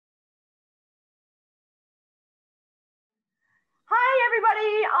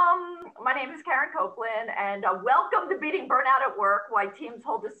everybody. My name is Karen Copeland, and welcome to Beating Burnout at Work, Why Teams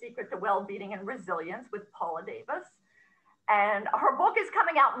Hold the Secret to Well-Being and Resilience with Paula Davis. And her book is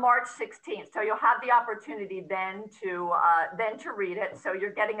coming out March 16th, so you'll have the opportunity then to read it. So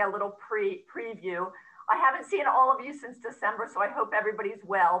you're getting a little preview. I haven't seen all of you since December, so I hope everybody's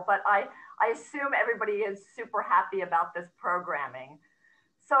well, but I assume everybody is super happy about this programming.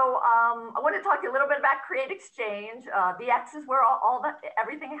 So I want to talk to you a little bit about Create Exchange. The X is where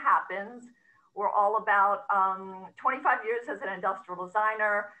everything happens. We're all about 25 years as an industrial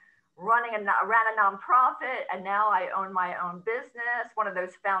designer, ran a nonprofit, and now I own my own business, one of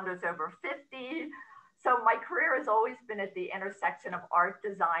those founders over 50. So my career has always been at the intersection of art,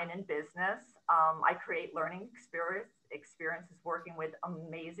 design, and business. I create learning experiences working with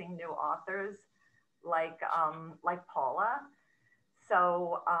amazing new authors like Paula.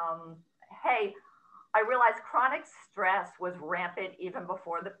 So, hey, I realized chronic stress was rampant even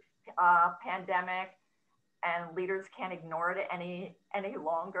before the pandemic, and leaders can't ignore it any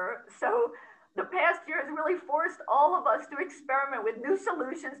longer. So the past year has really forced all of us to experiment with new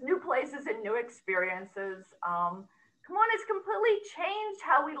solutions, new places, and new experiences. Come on, it's completely changed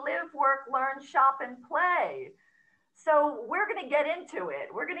how we live, work, learn, shop, and play. So we're going to get into it.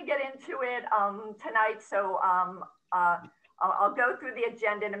 We're going to get into it tonight. So I'll go through the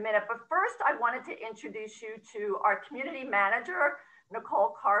agenda in a minute, but first I wanted to introduce you to our community manager,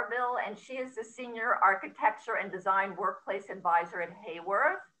 Nicole Carville, and she is the Senior Architecture and Design Workplace Advisor at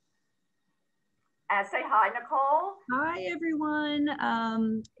Hayworth. Say hi, Nicole. Hi,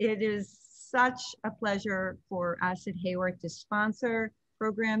 everyone. It is such a pleasure for us at Hayworth to sponsor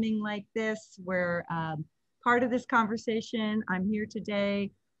programming like this. We're part of this conversation. I'm here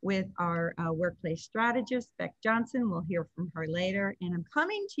today with our workplace strategist, Beck Johnson. We'll hear from her later. And I'm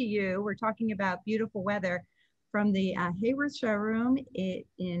coming to you, we're talking about beautiful weather from the Hayworth showroom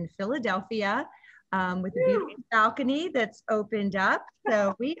in Philadelphia with a beautiful balcony that's opened up.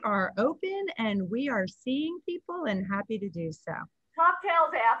 So we are open and we are seeing people and happy to do so.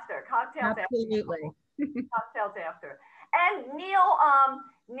 Cocktails after, Absolutely. Cocktails after. And Neil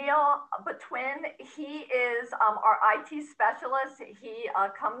Betwin, he is our IT specialist. He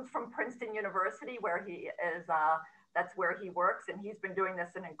comes from Princeton University, where he is, that's where he works, and he's been doing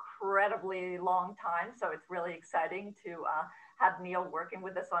this an incredibly long time. So it's really exciting to have Neil working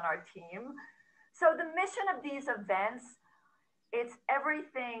with us on our team. So the mission of these events, it's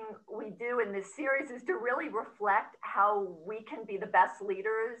everything we do in this series is to really reflect how we can be the best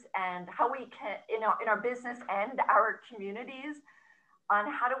leaders and how we can, in our business and our communities, on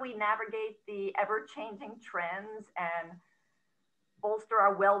how do we navigate the ever-changing trends and bolster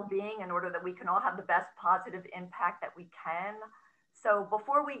our well-being in order that we can all have the best positive impact that we can. So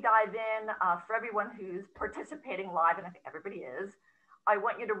before we dive in, for everyone who's participating live, and I think everybody is, I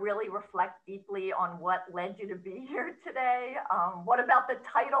want you to really reflect deeply on what led you to be here today. What about the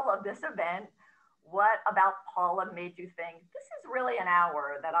title of this event? What about Paula made you think, this is really an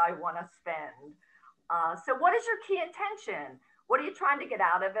hour that I want to spend? So what is your key intention? What are you trying to get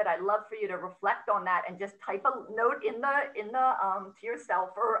out of it? I'd love for you to reflect on that and just type a note to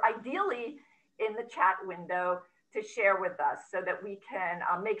yourself, or ideally in the chat window, to share with us so that we can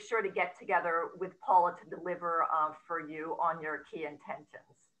make sure to get together with Paula to deliver for you on your key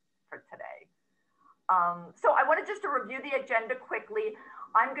intentions for today. So I wanted just to review the agenda quickly.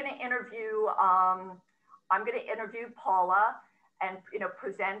 I'm going to interview Paula and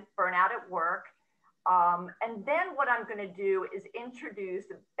present Burnout at Work. And then what I'm going to do is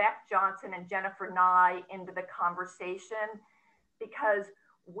introduce Beck Johnson and Jennifer Nye into the conversation, because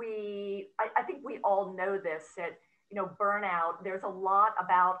I think we all know this, that burnout, there's a lot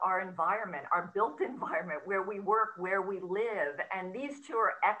about our environment, our built environment, where we work, where we live. And these two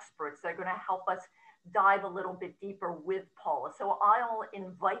are experts. They're going to help us dive a little bit deeper with Paula. So I'll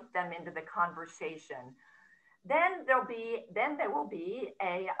invite them into the conversation. Then there will be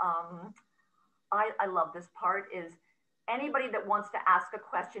a, I love this part, is anybody that wants to ask a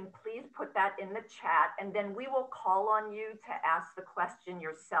question, please put that in the chat, and then we will call on you to ask the question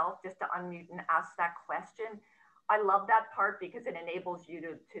yourself, just to unmute and ask that question. I love that part because it enables you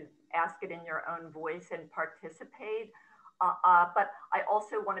to ask it in your own voice and participate. But I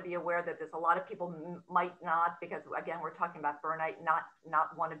also want to be aware that there's a lot of people might not, because again, we're talking about burnout,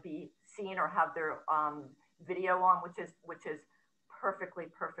 not want to be seen or have their video on, which is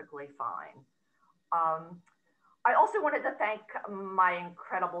perfectly fine. I also wanted to thank my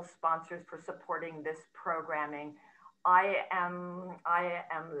incredible sponsors for supporting this programming. I am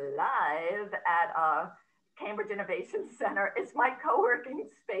live at Cambridge Innovation Center. It's my co-working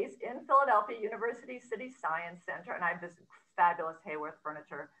space in Philadelphia, University City Science Center, and I have this fabulous Hayworth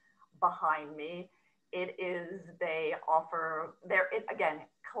furniture behind me. They offer, again,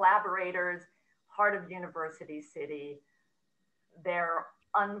 collaborators, heart of University City. They're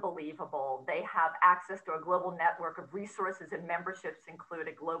unbelievable. They have access to a global network of resources, and memberships include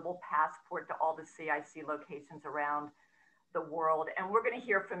a global passport to all the CIC locations around the world. And we're going to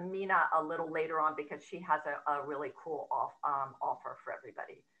hear from Mina a little later on because she has a really cool offer for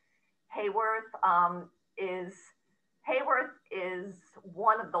everybody. Hayworth is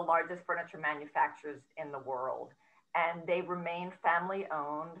one of the largest furniture manufacturers in the world, and they remain family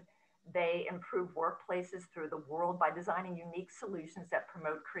owned. They improve workplaces through the world by designing unique solutions that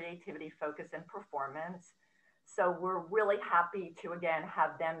promote creativity, focus, and performance. So we're really happy to, again,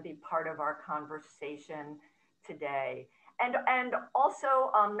 have them be part of our conversation today. And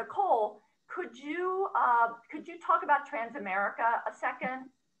also, Nicole, could you talk about Transamerica a second?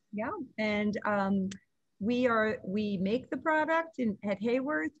 Yeah, and we make the product at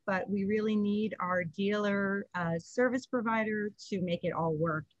Hayworth, but we really need our dealer service provider to make it all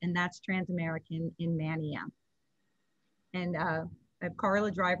work, and that's Transamerican in Manayam. And I have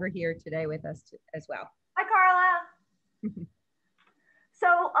Carla Driver here today with us as well. Hi, Carla. So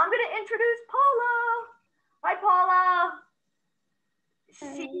I'm going to introduce Paula. Hi, Paula.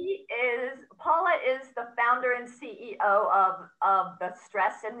 Paula is the founder and CEO of the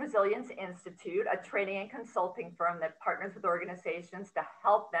Stress and Resilience Institute, a training and consulting firm that partners with organizations to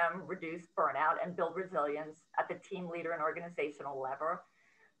help them reduce burnout and build resilience at the team leader and organizational level.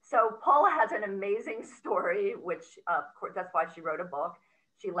 So Paula has an amazing story, which of course, that's why she wrote a book.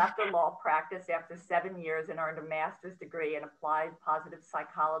 She left her law practice after 7 years and earned a master's degree in applied positive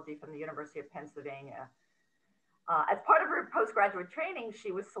psychology from the University of Pennsylvania. As part of her postgraduate training,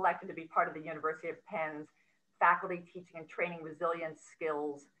 she was selected to be part of the University of Penn's faculty teaching and training resilience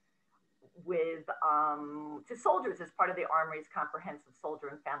skills to soldiers as part of the Armory's comprehensive soldier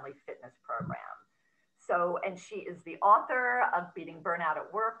and family fitness program. So, and she is the author of Beating Burnout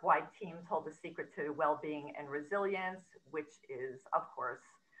at Work, Why Teams Hold the Secret to Well-Being and Resilience, which is, of course,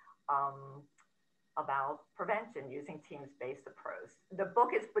 about prevention using teams-based approach. The book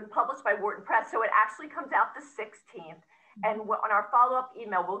has been published by Wharton Press, so it actually comes out the 16th. And on our follow-up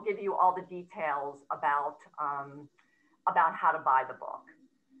email, we'll give you all the details about how to buy the book.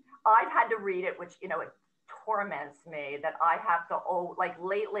 I've had to read it, which, it torments me that I have to,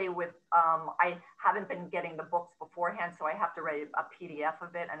 lately with, I haven't been getting the books beforehand, so I have to write a PDF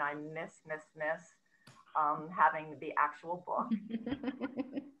of it, and I miss having the actual book.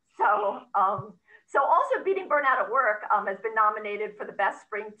 So also Beating Burnout at Work has been nominated for the Best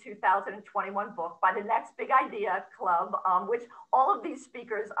Spring 2021 book by the Next Big Idea Club, which all of these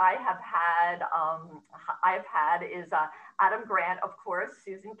speakers I have had is Adam Grant, of course,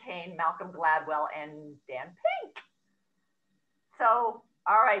 Susan Cain, Malcolm Gladwell, and Dan Pink. So,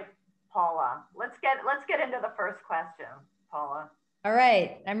 all right, Paula, let's get into the first question, Paula. All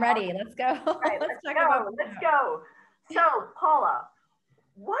right, I'm ready. Let's go. All right, let's go. So, Paula,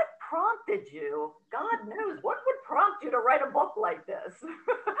 what prompted you, God knows, what would prompt you to write a book like this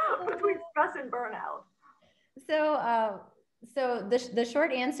between stress and burnout? So the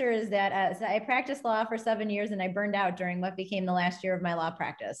short answer is that so I practiced law for 7 years and I burned out during what became the last year of my law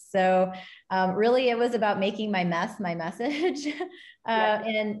practice. So really it was about making my mess my message.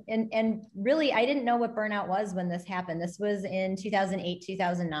 And really I didn't know what burnout was when this happened. This was in 2008,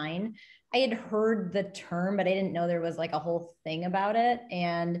 2009. I had heard the term, but I didn't know there was like a whole thing about it.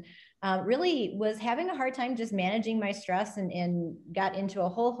 And really was having a hard time just managing my stress and got into a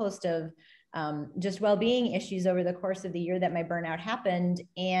whole host of just well-being issues over the course of the year that my burnout happened,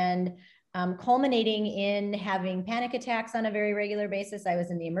 and culminating in having panic attacks on a very regular basis. I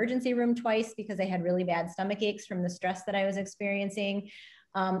was in the emergency room twice because I had really bad stomach aches from the stress that I was experiencing.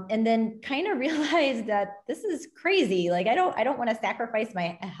 And then kind of realized that this is crazy. Like, I don't want to sacrifice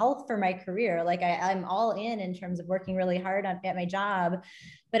my health for my career. Like I'm all in terms of working really hard at my job.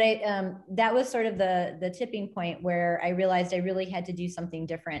 But that was sort of the tipping point where I realized I really had to do something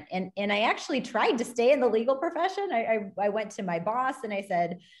different. And I actually tried to stay in the legal profession. I went to my boss and I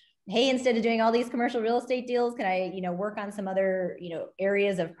said, hey, instead of doing all these commercial real estate deals, can I, work on some other,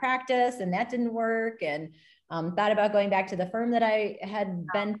 areas of practice? And that didn't work. And thought about going back to the firm that I had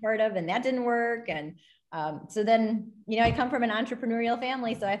been part of, and that didn't work. And so then, I come from an entrepreneurial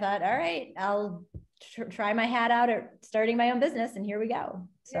family. So I thought, all right, I'll try my hat out at starting my own business. And here we go.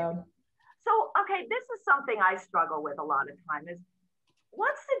 So, okay, this is something I struggle with a lot of time is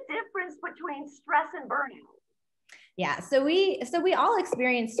what's the difference between stress and burnout? Yeah, so we all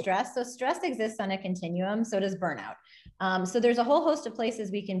experience stress. So stress exists on a continuum. So does burnout. So there's a whole host of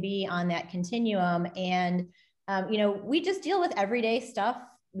places we can be on that continuum. And we just deal with everyday stuff.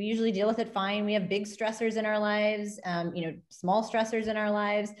 We usually deal with it fine. We have big stressors in our lives, small stressors in our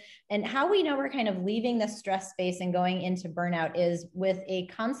lives. And how we know we're kind of leaving the stress space and going into burnout is with a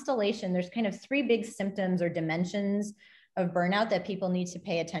constellation. There's kind of three big symptoms or dimensions of burnout that people need to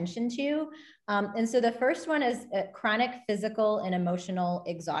pay attention to. And so the first one is chronic physical and emotional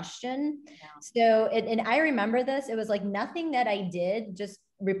exhaustion. Yeah. So, and I remember this, it was like nothing that I did just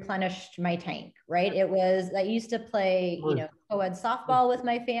replenished my tank, right? It was, I used to play, co-ed softball with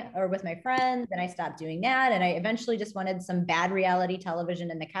my with my friends, and I stopped doing that. And I eventually just wanted some bad reality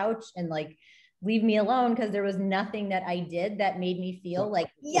television in the couch and like, leave me alone, because there was nothing that I did that made me feel like,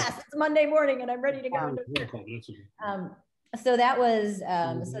 yes, it's Monday morning and I'm ready to go. So that was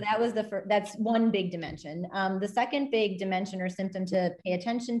that's one big dimension. The second big dimension or symptom to pay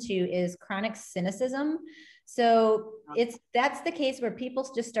attention to is chronic cynicism. So that's the case where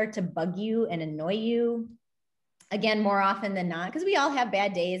people just start to bug you and annoy you. Again, more often than not, because we all have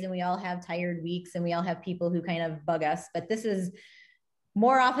bad days and we all have tired weeks and we all have people who kind of bug us, but this is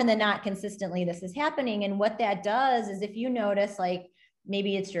more often than not, consistently, this is happening. And what that does is, if you notice, like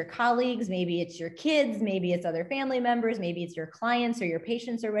maybe it's your colleagues, maybe it's your kids, maybe it's other family members, maybe it's your clients or your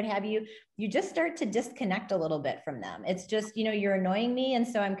patients or what have you, you just start to disconnect a little bit from them. It's just, you're annoying me. And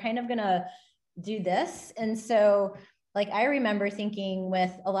so I'm kind of going to do this. And so like, I remember thinking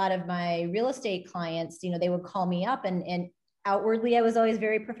with a lot of my real estate clients, they would call me up and outwardly, I was always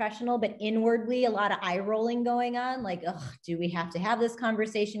very professional, but inwardly, a lot of eye rolling going on. Like, oh, do we have to have this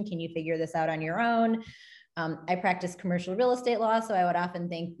conversation? Can you figure this out on your own? I practice commercial real estate law. So I would often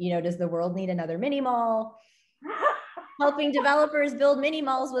think, does the world need another mini mall? Helping developers build mini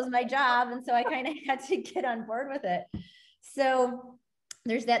malls was my job. And so I kind of had to get on board with it. So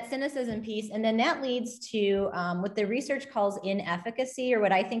there's that cynicism piece. And then that leads to what the research calls inefficacy, or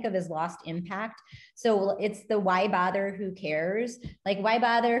what I think of as lost impact. So it's the why bother, who cares? Like, why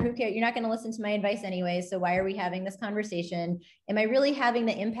bother, who cares? You're not going to listen to my advice anyway. So why are we having this conversation? Am I really having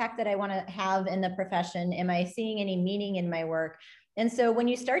the impact that I want to have in the profession? Am I seeing any meaning in my work? And so when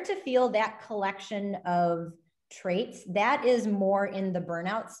you start to feel that collection of traits, that is more in the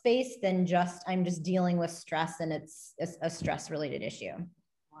burnout space than just, I'm just dealing with stress and it's a stress related issue.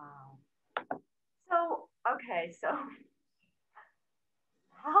 Wow. So, okay. So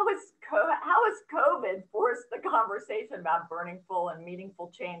how has COVID forced the conversation about burning full and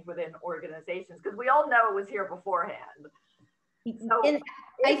meaningful change within organizations? Because we all know it was here beforehand. So and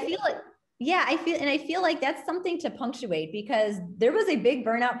I feel like, yeah, I feel like that's something to punctuate, because there was a big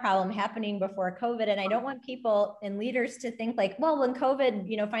burnout problem happening before COVID. And I don't want people and leaders to think like, well, when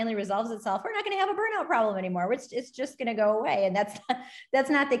COVID, finally resolves itself, we're not going to have a burnout problem anymore, which it's just going to go away. And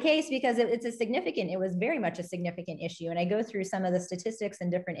that's not the case, because it was very much a significant issue. And I go through some of the statistics in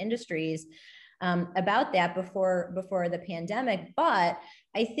different industries about that before the pandemic. But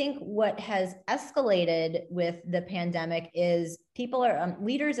I think what has escalated with the pandemic is people are,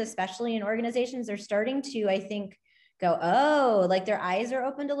 leaders, especially in organizations, are starting to, I think, go, oh, like their eyes are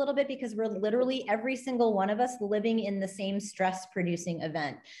opened a little bit, because we're literally, every single one of us, living in the same stress producing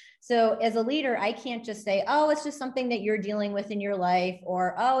event. So as a leader, I can't just say, oh, it's just something that you're dealing with in your life,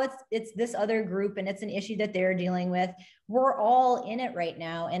 or, oh, it's this other group and it's an issue that they're dealing with. We're all in it right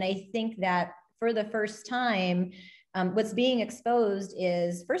now. And I think that for the first time, what's being exposed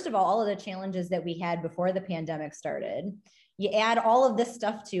is, first of all of the challenges that we had before the pandemic started. You add all of this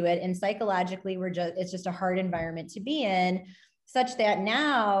stuff to it, and psychologically, it's just a hard environment to be in, such that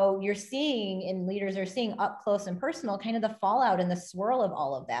now you're seeing, and leaders are seeing up close and personal, kind of the fallout and the swirl of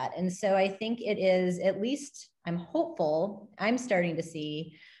all of that. And so I think it is, at least I'm hopeful, I'm starting to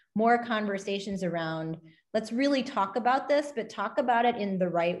see more conversations around, let's really talk about this, but talk about it in the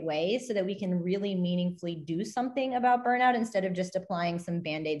right way so that we can really meaningfully do something about burnout, instead of just applying some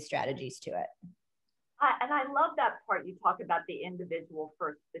Band-Aid strategies to it. And I love that part. You talk about the individual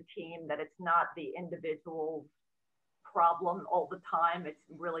versus the team, that it's not the individual problem all the time. It's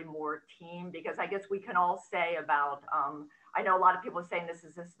really more team, because I guess we can all say about, I know a lot of people are saying this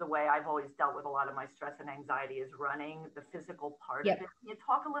is the way I've always dealt with a lot of my stress and anxiety, is running the physical part of it. Can you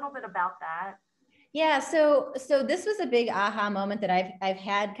talk a little bit about that? Yeah, so this was a big aha moment that I've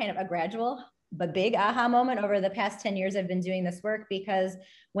had, kind of a gradual but big aha moment over the past 10 years I've been doing this work, because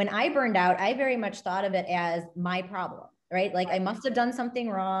when I burned out, I very much thought of it as my problem, right? Like, I must have done something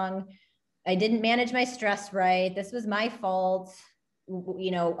wrong. I didn't manage my stress right. This was my fault.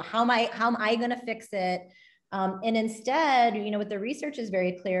 How am I going to fix it? And instead, what the research is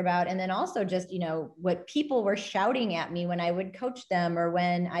very clear about, and then also just, what people were shouting at me when I would coach them or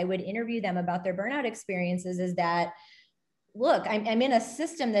when I would interview them about their burnout experiences, is that look, I'm in a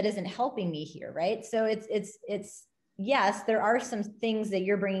system that isn't helping me here, right? So it's yes, there are some things that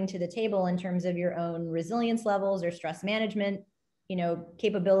you're bringing to the table in terms of your own resilience levels or stress management,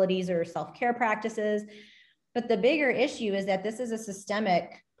 capabilities or self-care practices. But the bigger issue is that this is a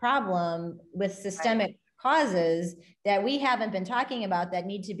systemic problem with systemic causes that we haven't been talking about that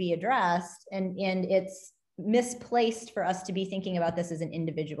need to be addressed. And it's misplaced for us to be thinking about this as an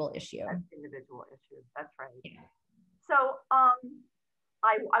individual issue. Individual issue. That's right. Yeah. So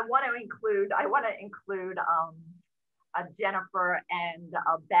I want to include Jennifer and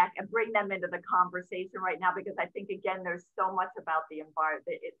Beck and bring them into the conversation right now, because I think, again, there's so much about the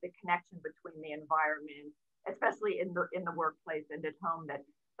environment, the connection between the environment, especially in the workplace and at home, that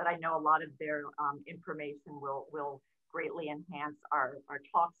I know a lot of their information will greatly enhance our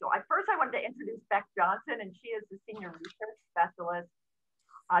talk. So first I wanted to introduce Beck Johnson, and she is the Senior Research Specialist.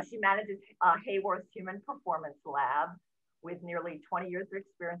 She manages Hayworth's Human Performance Lab with nearly 20 years of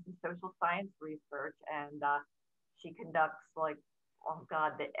experience in social science research, and she conducts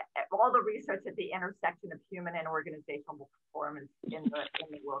all the research at the intersection of human and organizational performance in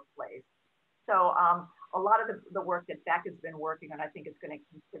the workplace. So a lot of the work that Beck has been working on, I think, is going to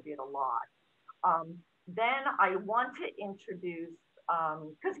contribute a lot. Then I want to introduce,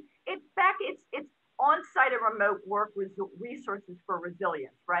 because it's on-site and remote work resources for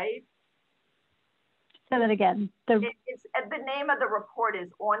resilience, right? Say that again. The name of the report is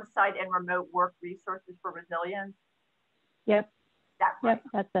On-Site and Remote Work Resources for Resilience. Yep. That's right.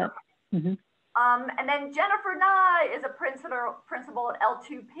 Yep, that's it. Mm-hmm. And then Jennifer Nye is a principal at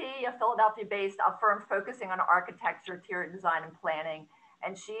L2P, a Philadelphia-based firm focusing on architecture, interior design, and planning.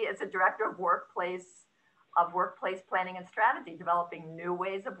 And she is a director of workplace planning and strategy, developing new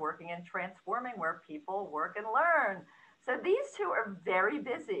ways of working and transforming where people work and learn. So these two are very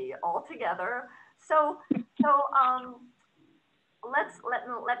busy all together. So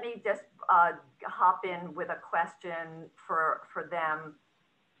let me just hop in with a question for them.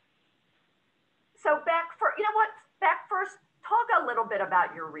 So Beck, first talk a little bit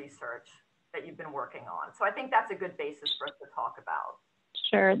about your research that you've been working on. So I think that's a good basis for us to talk about.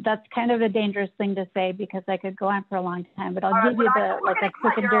 Sure, that's kind of a dangerous thing to say because I could go on for a long time, but I'll give you the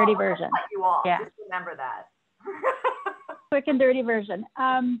quick and dirty version. Yeah. Just remember that. Quick and dirty version.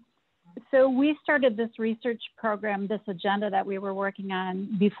 So we started this research program, this agenda that we were working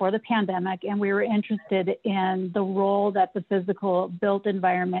on before the pandemic, and we were interested in the role that the physical built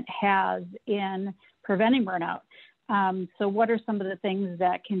environment has in preventing burnout. So what are some of the things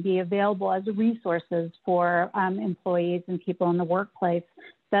that can be available as resources for employees and people in the workplace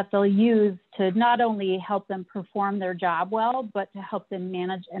that they'll use to not only help them perform their job well, but to help them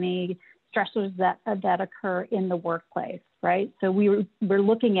manage any stressors that occur in the workplace, right? So we're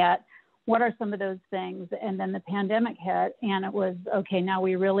looking at what are some of those things, and then the pandemic hit, and it was, okay, now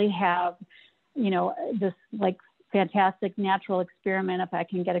we really have, this fantastic natural experiment, if I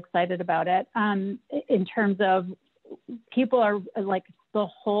can get excited about it, in terms of people are the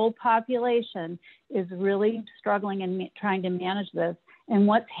whole population is really struggling and trying to manage this, and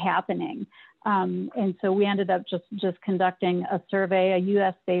what's happening. And so we ended up just conducting a survey, a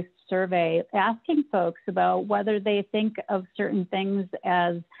US-based survey, asking folks about whether they think of certain things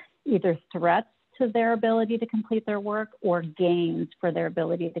as either threats to their ability to complete their work or gains for their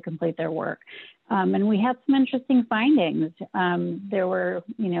ability to complete their work. And we had some interesting findings. There were,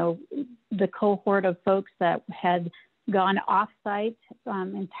 the cohort of folks that had gone off-site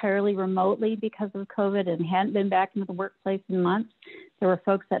entirely remotely because of COVID and hadn't been back into the workplace in months. There were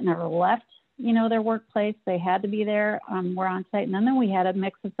folks that never left, their workplace. They had to be there, were on-site. And then we had a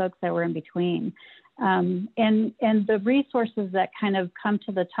mix of folks that were in between. And the resources that kind of come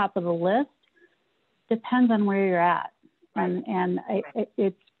to the top of the list depends on where you're at. And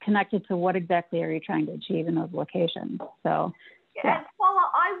it's connected to what exactly are you trying to achieve in those locations. So, yeah. And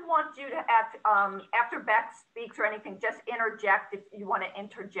Paula, I want you to, after Beck speaks or anything, just interject if you want to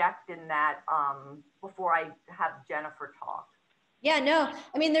interject in that before I have Jennifer talk. Yeah, no,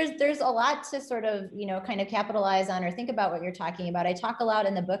 I mean, there's a lot to sort of, kind of capitalize on or think about what you're talking about. I talk a lot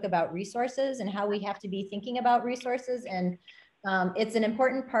in the book about resources and how we have to be thinking about resources. And it's an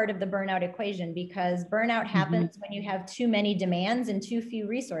important part of the burnout equation because burnout happens when you have too many demands and too few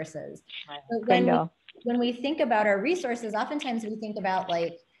resources. So when we think about our resources, oftentimes we think about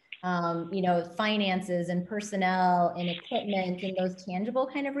finances and personnel and equipment and those tangible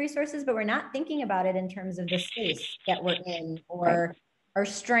kind of resources, but we're not thinking about it in terms of the space that we're in or our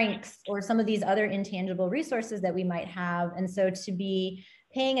strengths or some of these other intangible resources that we might have. And so to be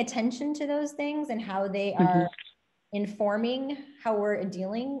paying attention to those things and how they are informing how we're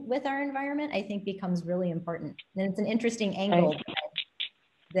dealing with our environment, I think becomes really important. And it's an interesting angle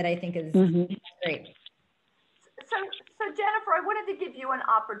that I think is great. So Jennifer, I wanted to give you an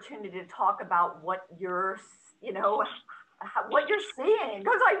opportunity to talk about what you're, what you're seeing,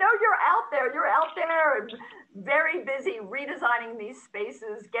 because I know you're out there and very busy redesigning these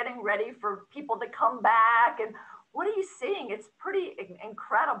spaces, getting ready for people to come back. And what are you seeing? It's pretty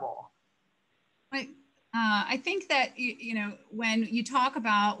incredible. Right. I think that, when you talk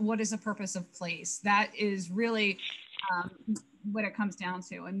about what is the purpose of place, that is really what it comes down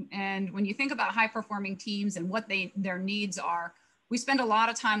to. And when you think about high performing teams and what their needs are, we spend a lot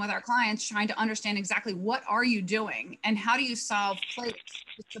of time with our clients trying to understand exactly what are you doing and how do you solve place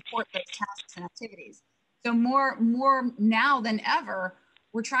to support those tasks and activities. So more now than ever,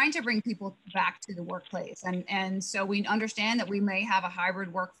 we're trying to bring people back to the workplace. And so we understand that we may have a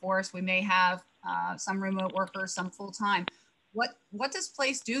hybrid workforce. We may have some remote workers, some full-time. What does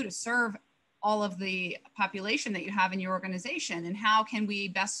place do to serve all of the population that you have in your organization? And how can we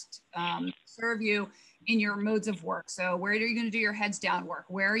best serve you in your modes of work? So where are you going to do your heads down work?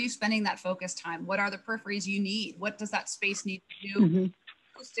 Where are you spending that focus time? What are the peripheries you need? What does that space need to do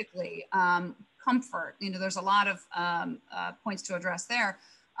acoustically? Comfort, there's a lot of points to address there.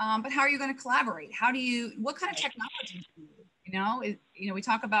 But how are you going to collaborate? What kind of technology do you need? We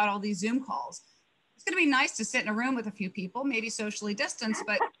talk about all these Zoom calls. It's going to be nice to sit in a room with a few people, maybe socially distanced,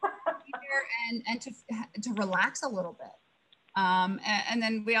 but be there and to relax a little bit. And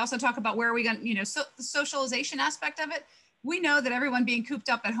then we also talk about where are we going to, so the socialization aspect of it. We know that everyone being cooped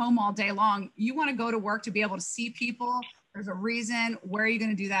up at home all day long, you want to go to work to be able to see people. There's a reason. Where are you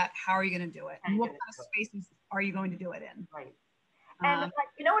going to do that? How are you going to do it? And what kind of spaces are you going to do it in? Right. And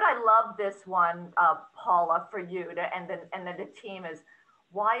you know what? I love this one, Paula, for you and then the team is,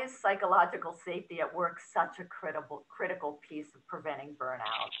 why is psychological safety at work such a critical piece of preventing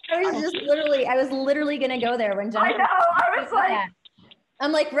burnout? I was literally going to go there when Jennifer. I know. I was like.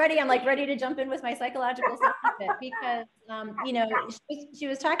 I'm ready to jump in with my psychological safety bit because, she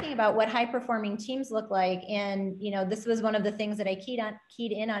was talking about what high performing teams look like. And, this was one of the things that I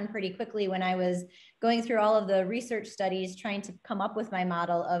keyed in on pretty quickly when I was going through all of the research studies, trying to come up with my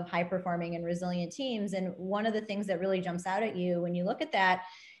model of high performing and resilient teams. And one of the things that really jumps out at you when you look at that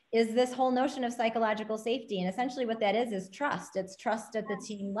is this whole notion of psychological safety. And essentially what that is trust. It's trust at the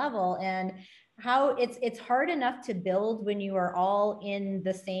team level. And how it's hard enough to build when you are all in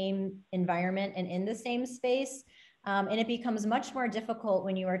the same environment and in the same space. And it becomes much more difficult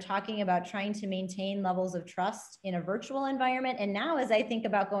when you are talking about trying to maintain levels of trust in a virtual environment. And now, as I think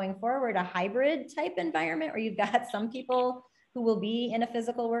about going forward, a hybrid type environment where you've got some people who will be in a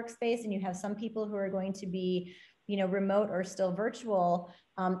physical workspace and you have some people who are going to be, remote or still virtual,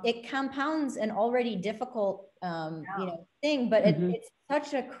 it compounds an already difficult, thing, but it's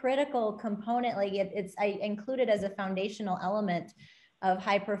such a critical component. Like I include it as a foundational element of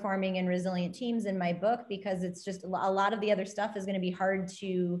high performing and resilient teams in my book, because it's just a lot of the other stuff is going to be hard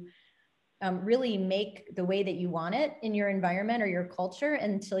to really make the way that you want it in your environment or your culture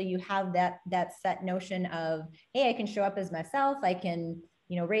until you have that set notion of, hey, I can show up as myself. I can,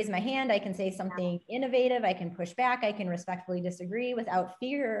 raise my hand. I can say something innovative. I can push back. I can respectfully disagree without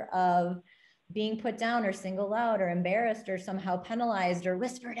fear of being put down or singled out or embarrassed or somehow penalized or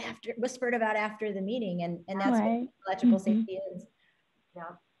whispered about after the meeting. And that's what psychological safety is. Yeah.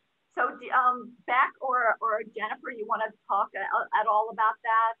 So Beck or Jennifer, you want to talk at all about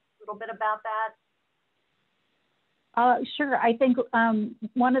that, a little bit about that? Sure. I think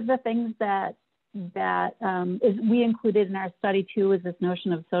one of the things that is we included in our study too is this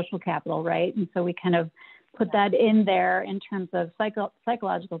notion of social capital, right? And so we kind of put that in there in terms of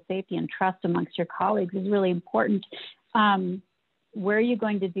psychological safety and trust amongst your colleagues is really important. Where are you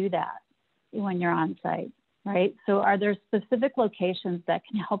going to do that when you're on site, right? So are there specific locations that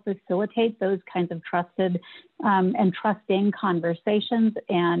can help facilitate those kinds of trusted and trusting conversations?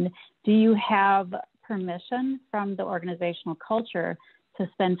 And do you have permission from the organizational culture to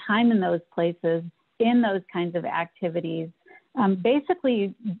spend time in those places, in those kinds of activities?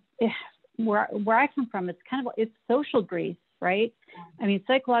 Basically, where I come from, it's social grease, right? I mean,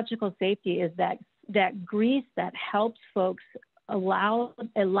 psychological safety is that grease that helps folks, allows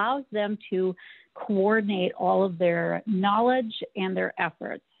them to coordinate all of their knowledge and their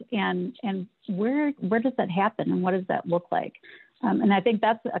efforts. And where does that happen, and what does that look like? And I think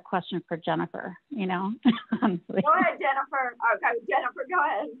that's a question for Jennifer, Go ahead, Jennifer. Okay, Jennifer, go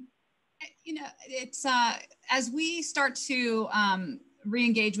ahead. It's as we start to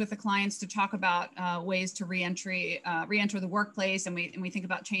re-engage with the clients to talk about ways to re-enter the workplace, and we think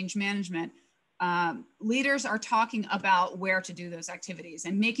about change management. leaders are talking about where to do those activities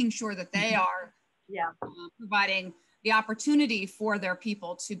and making sure that they are providing the opportunity for their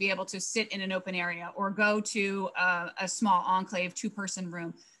people to be able to sit in an open area or go to a small enclave 2-person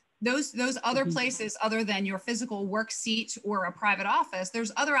room. Those other places other than your physical work seat or a private office,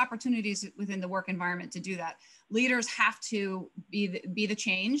 there's other opportunities within the work environment to do that. Leaders have to be the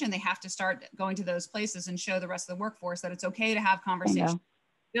change, and they have to start going to those places and show the rest of the workforce that it's okay to have conversations,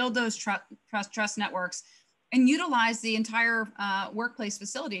 build those trust networks, and utilize the entire workplace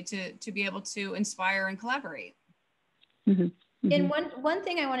facility to be able to inspire and collaborate. And one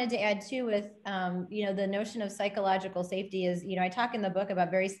thing I wanted to add too with, the notion of psychological safety is, I talk in the book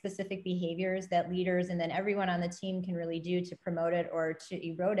about very specific behaviors that leaders and then everyone on the team can really do to promote it or to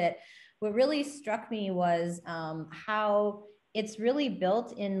erode it. What really struck me was how it's really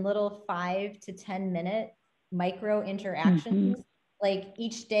built in little 5 to 10 minute micro interactions. Like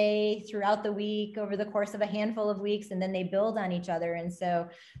each day throughout the week over the course of a handful of weeks, and then they build on each other. And so,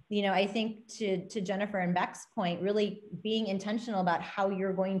 I think to Jennifer and Beck's point, really being intentional about how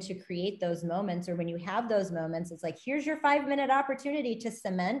you're going to create those moments, or when you have those moments, it's like, here's your 5-minute opportunity to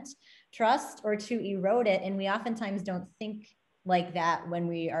cement trust or to erode it. And we oftentimes don't think like that when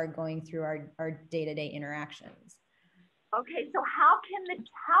we are going through our day-to-day interactions. Okay, so how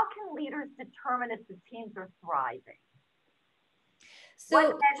can leaders determine if the teams are thriving? So,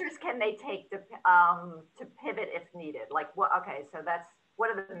 what measures can they take to pivot if needed? Like what? Okay, so what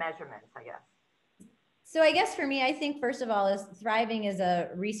are the measurements, I guess? So I guess for me, I think first of all is thriving is a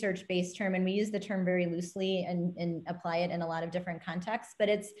research-based term, and we use the term very loosely and apply it in a lot of different contexts, but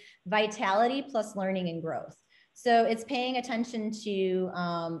it's vitality plus learning and growth. So it's paying attention to,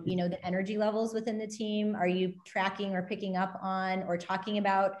 the energy levels within the team. Are you tracking or picking up on or talking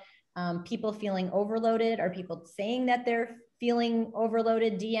about people feeling overloaded? Are people saying that they're feeling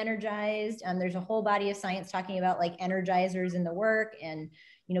overloaded, de-energized? There's a whole body of science talking about like energizers in the work and,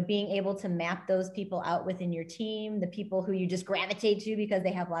 being able to map those people out within your team, the people who you just gravitate to because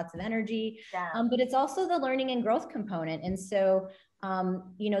they have lots of energy. But it's also the learning and growth component. And so,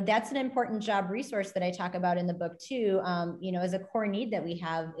 that's an important job resource that I talk about in the book too. As a core need that we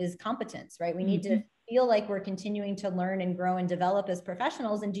have is competence, right? We need to feel like we're continuing to learn and grow and develop as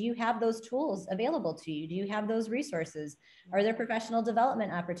professionals. And do you have those tools available to you? Do you have those resources? Are there professional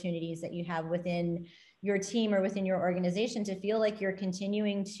development opportunities that you have within your team or within your organization to feel like you're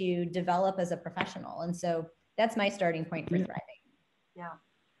continuing to develop as a professional? And so that's my starting point for thriving. Yeah.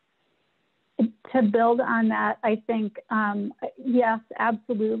 To build on that, I think, yes,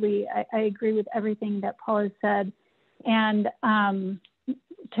 absolutely. I agree with everything that Paula said. And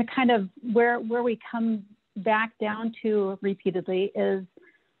to kind of where we come back down to repeatedly is,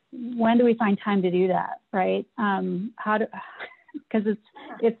 when do we find time to do that, right? Because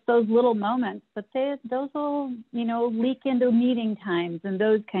it's those little moments, but those will, leak into meeting times and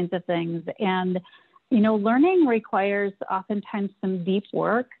those kinds of things. And, learning requires oftentimes some deep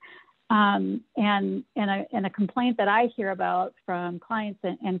work. And a complaint that I hear about from clients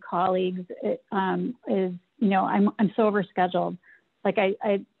and colleagues is, I'm so overscheduled. Like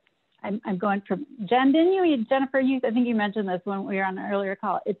I'm going from Jennifer, I think you mentioned this when we were on an earlier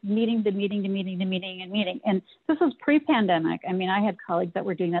call. It's meeting to meeting to meeting to meeting and meeting. And this was pre-pandemic. I mean, I had colleagues that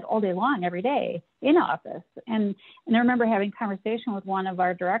were doing that all day long, every day in office. And I remember having a conversation with one of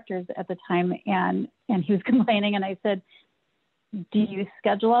our directors at the time, and he was complaining. And I said, do you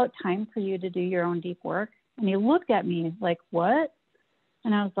schedule out time for you to do your own deep work? And he looked at me like, what?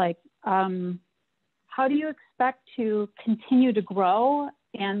 And I was like, how do you expect to continue to grow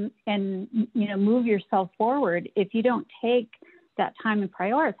and move yourself forward if you don't take that time and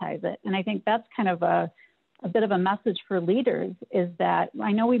prioritize it? And I think that's kind of a bit of a message for leaders, is that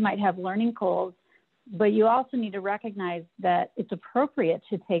I know we might have learning goals, but you also need to recognize that it's appropriate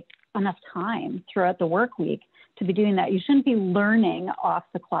to take enough time throughout the work week to be doing that. You shouldn't be learning off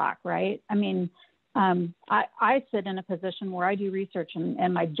the clock, right? I mean, I sit in a position where I do research,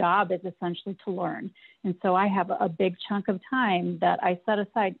 and my job is essentially to learn. And so I have a big chunk of time that I set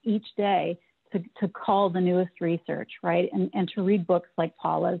aside each day to call the newest research, right? And to read books like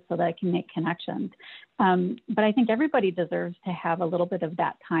Paula's so that I can make connections. But I think everybody deserves to have a little bit of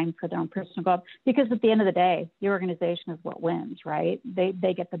that time for their own personal growth, because at the end of the day, the organization is what wins, right?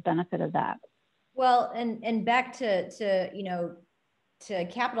 They get the benefit of that. Well, and back to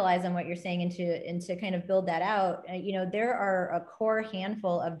capitalize on what you're saying and to kind of build that out, there are a core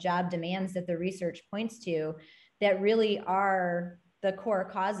handful of job demands that the research points to that really are the core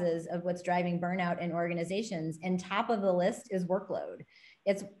causes of what's driving burnout in organizations. And top of the list is workload.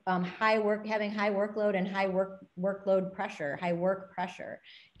 it's having high workload and high work pressure.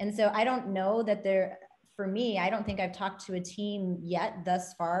 And so I don't know that for me, I don't think I've talked to a team yet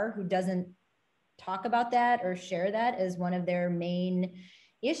thus far who doesn't talk about that or share that as one of their main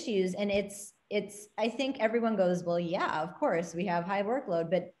issues. And I think everyone goes, well, yeah, of course we have high workload,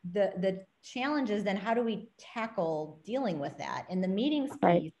 but the challenge is then how do we tackle dealing with that? And the meetings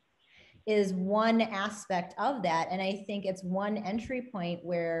piece is one aspect of that. And I think it's one entry point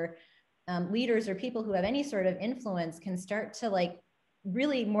where leaders or people who have any sort of influence can start to like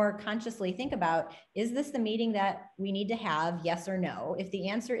really more consciously think about, is this the meeting that we need to have? Yes or no? If the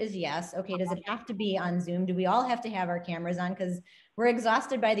answer is yes, okay, does it have to be on Zoom? Do we all have to have our cameras on? Because we're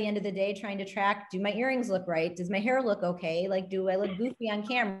exhausted by the end of the day trying to track, do my earrings look right? Does my hair look okay? Like, do I look goofy on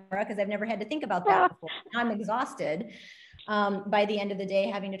camera? Because I've never had to think about that before. Now I'm exhausted by the end of the day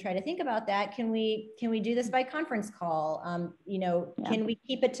having to try to think about that. Can we do this by conference call? Can we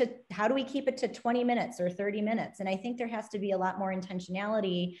keep it to, how do we keep it to 20 minutes or 30 minutes? And I think there has to be a lot more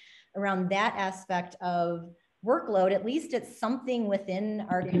intentionality around that aspect of workload. At least it's something within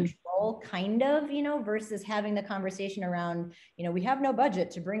our control, kind of, versus having the conversation around, we have no budget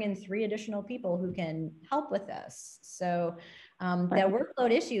to bring in 3 additional people who can help with this. So that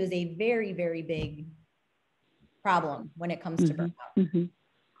workload issue is a very, very big problem when it comes to burnout.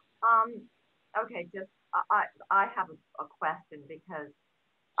 Okay, just I have a question, because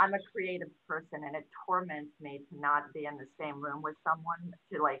I'm a creative person and it torments me to not be in the same room with someone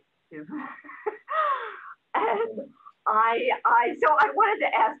to and so I wanted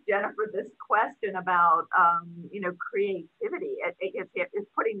to ask Jennifer this question about creativity. It's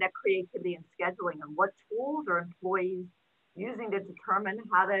putting that creativity in scheduling, and what tools are employees using to determine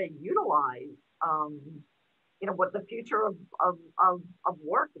how to utilize what the future of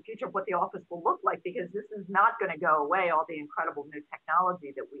work, the future of what the office will look like, because this is not going to go away, all the incredible new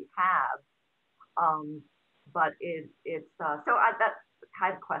technology that we have. But that's the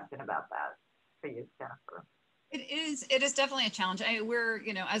kind of question about that for you, Jennifer. It is definitely a challenge. We're,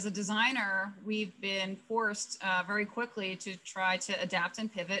 as a designer, we've been forced very quickly to try to adapt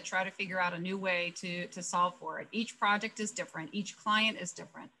and pivot, try to figure out a new way to solve for it. Each project is different. Each client is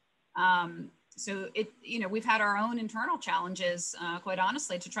different. So we've had our own internal challenges, quite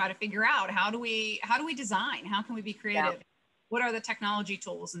honestly, to try to figure out how do we design? How can we be creative? Yeah. What are the technology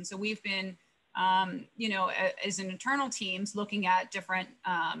tools? And so we've been, as an internal teams, looking at different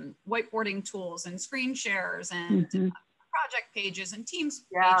whiteboarding tools and screen shares and project pages and Teams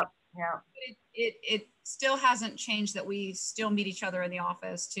pages. Yeah. It still hasn't changed that we still meet each other in the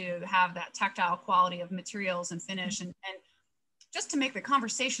office to have that tactile quality of materials and finish and just to make the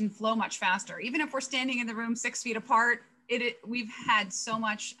conversation flow much faster. Even if we're standing in the room 6 feet apart, we've had so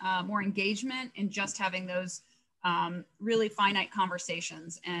much more engagement in just having those really finite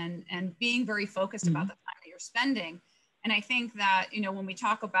conversations and being very focused about the time that you're spending. And I think that, when we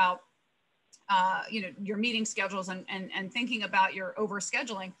talk about, your meeting schedules and thinking about your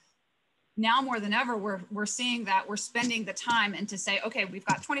overscheduling, now more than ever, we're seeing that we're spending the time and to say, okay, we've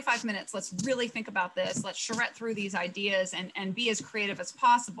got 25 minutes. Let's really think about this. Let's charrette through these ideas and be as creative as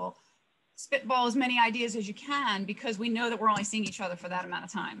possible. Spitball as many ideas as you can, because we know that we're only seeing each other for that amount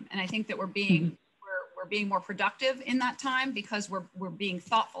of time. And I think that we're being more productive in that time because we're being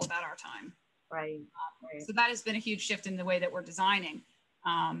thoughtful about our time. Right. So that has been a huge shift in the way that we're designing.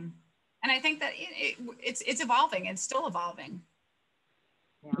 And I think that it's evolving and still evolving.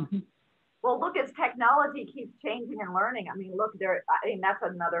 Yeah. Well, look, as technology keeps changing and learning, that's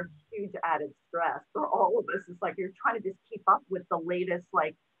another huge added stress for all of us. It's like you're trying to just keep up with the latest,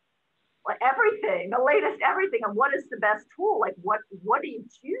 everything. And what is the best tool? Like, what do you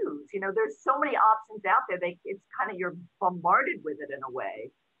choose? There's so many options out there. It's kind of, you're bombarded with it in a way.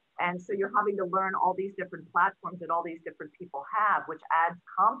 And so you're having to learn all these different platforms that all these different people have, which adds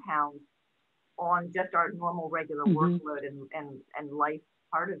compounds on just our normal regular workload and life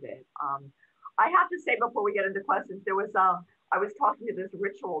part of it. I have to say, before we get into questions, I was talking to this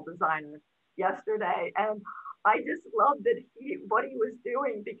ritual designer yesterday, and I just loved what he was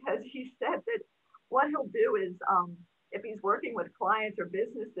doing, because he said that what he'll do is, if he's working with clients or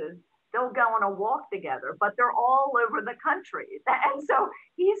businesses, they'll go on a walk together, but they're all over the country. And so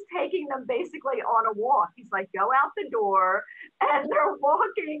he's taking them basically on a walk. He's like, go out the door, and they're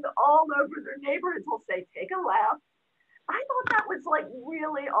walking all over their neighborhoods. He'll say, take a left. I thought that was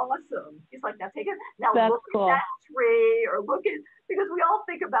really awesome. He's like, now look at that tree, or because we all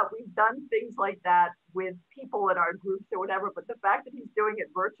think about, we've done things like that with people in our groups or whatever, but the fact that he's doing it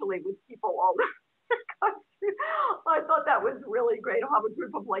virtually with people all over the country, I thought that was really great. I'll have a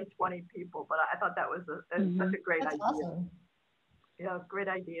group of 20 people, but I thought that was such a great idea. Awesome. Yeah, great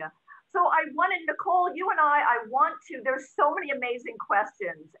idea. So I wanted, Nicole, you and I want to, there's so many amazing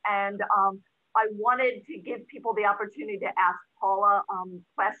questions, and I wanted to give people the opportunity to ask Paula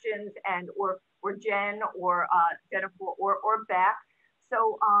questions, and or Jen or Jennifer or Beck.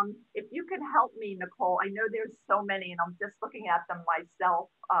 So if you can help me, Nicole, I know there's so many and I'm just looking at them myself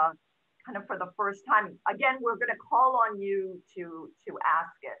kind of for the first time. Again, we're going to call on you to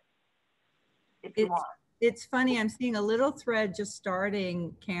ask it if you want. It's funny, I'm seeing a little thread just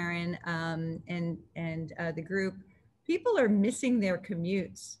starting, Karen, and the group. People are missing their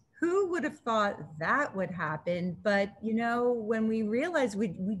commutes. Who would have thought that would happen? But you know, when we realize we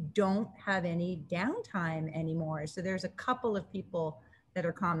don't have any downtime anymore. So there's a couple of people that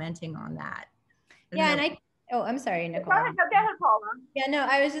are commenting on that. Yeah, and I'm sorry, Nicole. Go ahead, Paula. Yeah, no,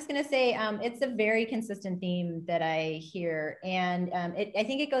 I was just going to say, it's a very consistent theme that I hear. And I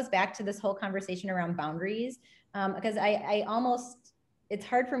think it goes back to this whole conversation around boundaries, because I almost, it's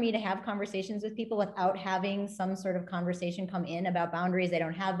hard for me to have conversations with people without having some sort of conversation come in about boundaries. I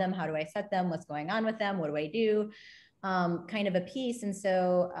don't have them. How do I set them? What's going on with them? What do I do? Kind of a piece. And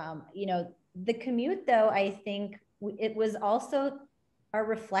so, you know, the commute, though, I think it was also our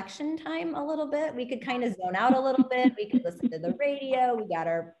reflection time a little bit. We could kind of zone out a little bit. We could listen to the radio. We got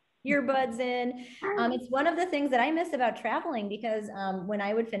our earbuds in. It's one of the things that I miss about traveling, because when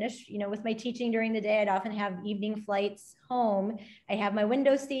I would finish, you know, with my teaching during the day, I'd often have evening flights home. I have my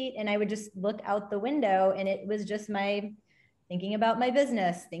window seat and I would just look out the window, and it was just my thinking about my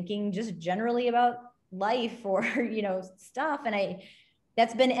business, thinking just generally about life or, you know, stuff. And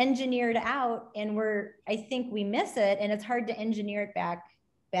that's been engineered out, and I think we miss it, and it's hard to engineer it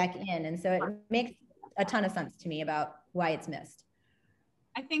back in. And so it makes a ton of sense to me about why it's missed.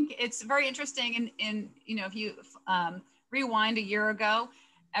 I think it's very interesting. And you know, if you rewind a year ago,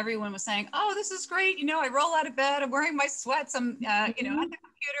 everyone was saying, oh, this is great. You know, I roll out of bed, I'm wearing my sweats, I'm, you know, at the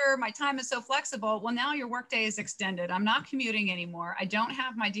computer, my time is so flexible. Well, now your workday is extended. I'm not commuting anymore. I don't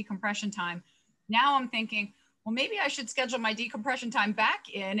have my decompression time. Now I'm thinking, well, maybe I should schedule my decompression time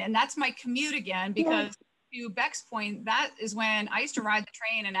back in, and that's my commute again, because to Beck's point, that is when I used to ride the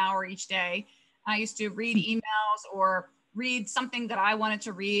train an hour each day. I used to read emails or read something that I wanted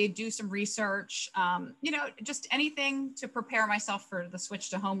to read, do some research, you know, just anything to prepare myself for the switch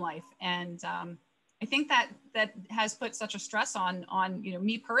to home life. And I think that has put such a stress on, you know,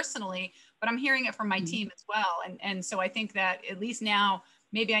 me personally, but I'm hearing it from my team as well. And so I think that at least now,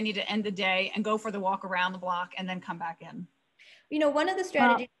 maybe I need to end the day and go for the walk around the block and then come back in. You know, one of the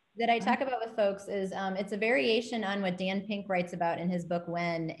strategies that I talk about with folks is it's a variation on what Dan Pink writes about in his book,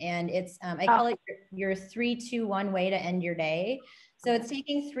 When, and it's, I call it your 3-2-1 way to end your day. So it's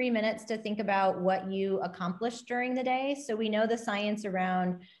taking 3 minutes to think about what you accomplished during the day. So we know the science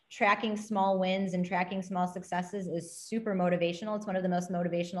around tracking small wins and tracking small successes is super motivational. It's one of the most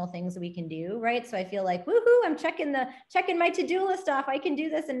motivational things that we can do, right? So I feel like, woohoo, I'm checking my to-do list off. I can do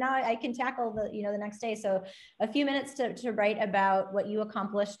this, and now I can tackle the, you know, the next day. So a few minutes to write about what you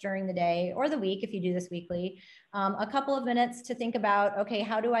accomplished during the day or the week, if you do this weekly. A couple of minutes to think about, okay,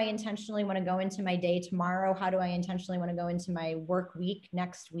 how do I intentionally want to go into my day tomorrow? How do I intentionally want to go into my work week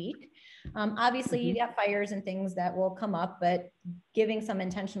next week? Obviously, you get fires and things that will come up, but giving some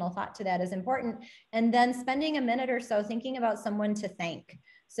intentional thought to that is important. And then spending a minute or so thinking about someone to thank.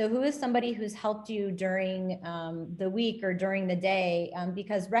 So who is somebody who's helped you during the week or during the day?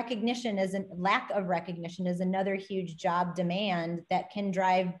 Because lack of recognition is another huge job demand that can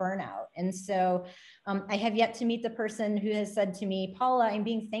drive burnout. And so I have yet to meet the person who has said to me, Paula, I'm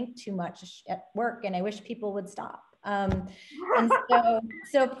being thanked too much at work and I wish people would stop. And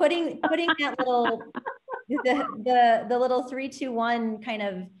so putting that little, the little 3-2-1 kind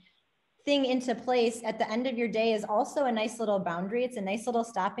of thing into place at the end of your day is also a nice little boundary. It's a nice little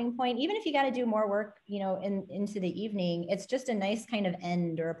stopping point. Even if you got to do more work, you know, into the evening, it's just a nice kind of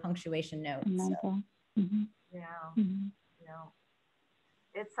end or a punctuation note. So.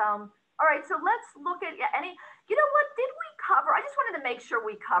 It's all right. So let's look at any, you know what, did we cover? I just wanted to make sure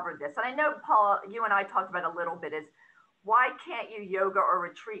we covered this. And I know, Paula, you and I talked about a little bit is, why can't you yoga or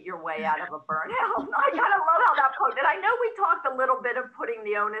retreat your way out of a burnout? I kind of love how that put it. I know we talked a little bit of putting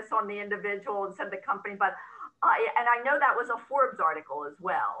the onus on the individual instead of the company, but and I know that was a Forbes article as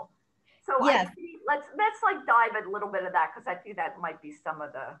well. So yes. Let's like dive a little bit of that, because I think that might be some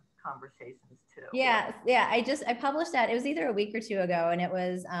of the conversations too. Yeah. I published that. It was either a week or two ago, and it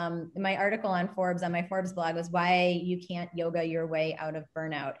was my article on Forbes, on my Forbes blog, was why you can't yoga your way out of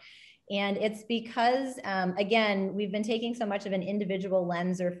burnout. And it's because, again, we've been taking so much of an individual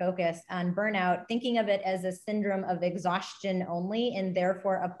lens or focus on burnout, thinking of it as a syndrome of exhaustion only, and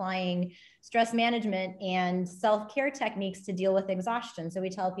therefore applying stress management and self-care techniques to deal with exhaustion. So we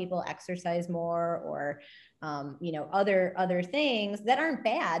tell people exercise more, or other things that aren't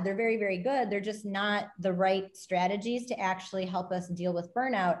bad. They're very, very good. They're just not the right strategies to actually help us deal with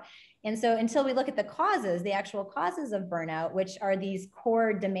burnout. And so until we look at the causes, the actual causes of burnout, which are these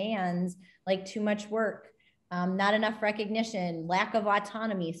core demands like too much work, not enough recognition, lack of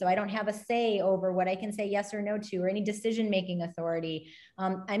autonomy. So I don't have a say over what I can say yes or no to, or any decision-making authority.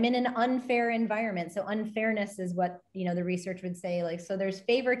 I'm in an unfair environment. So unfairness is what, the research would say, like, so there's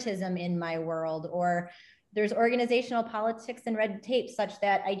favoritism in my world, or there's organizational politics and red tape such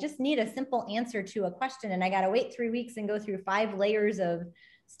that I just need a simple answer to a question. And I got to wait 3 weeks and go through 5 layers of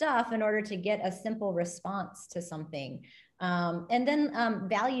stuff in order to get a simple response to something. And then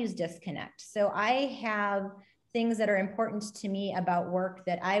values disconnect. So I have things that are important to me about work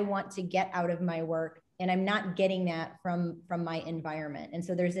that I want to get out of my work, and I'm not getting that from my environment. And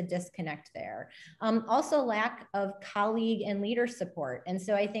so there's a disconnect there. Also lack of colleague and leader support. And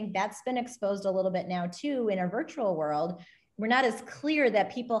so I think that's been exposed a little bit now too in a virtual world. We're not as clear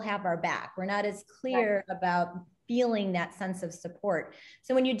that people have our back. We're not as clear about feeling that sense of support.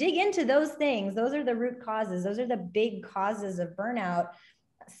 So when you dig into those things, those are the root causes. Those are the big causes of burnout.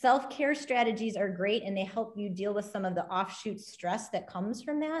 Self-care strategies are great, and they help you deal with some of the offshoot stress that comes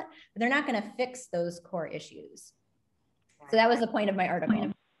from that, but they're not going to fix those core issues. So that was the point of my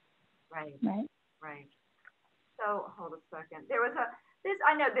article. Right. So hold a second. There was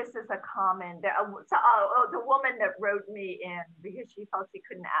I know this is a common, the woman that wrote me in because she felt she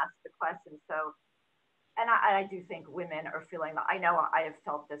couldn't ask the question. So, and I do think women are feeling, I know I have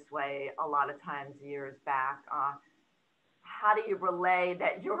felt this way a lot of times years back. How do you relay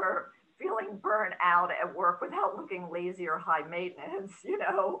that you're feeling burnt out at work without looking lazy or high maintenance,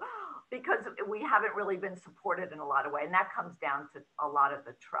 because we haven't really been supported in a lot of ways. And that comes down to a lot of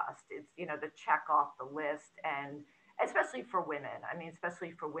the trust. It's, the check off the list, and especially for women. I mean,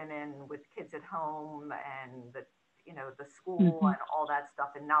 especially for women with kids at home and the school and all that stuff,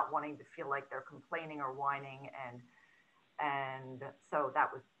 and not wanting to feel like they're complaining or whining. And so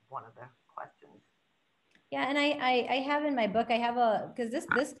that was one of the questions. Yeah, and I have in my book, because this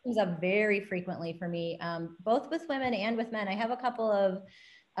comes up very frequently for me, both with women and with men. I have a couple of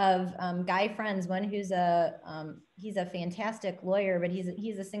guy friends, one who's he's a fantastic lawyer, but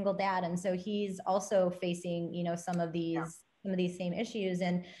he's a single dad. And so he's also facing, some of these same issues.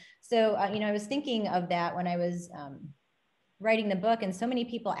 And so, I was thinking of that when I was writing the book, and so many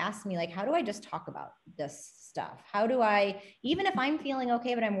people ask me, like, how do I just talk about this stuff? How do I, even if I'm feeling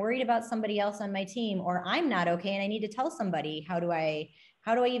okay, but I'm worried about somebody else on my team, or I'm not okay and I need to tell somebody, how do I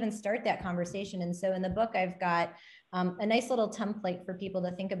even start that conversation? And so in the book, I've got a nice little template for people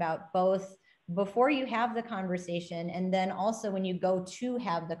to think about, both before you have the conversation, and then also when you go to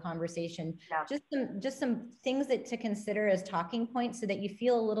have the conversation, just some things to consider as talking points, so that you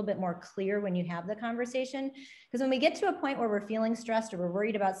feel a little bit more clear when you have the conversation. Because when we get to a point where we're feeling stressed or we're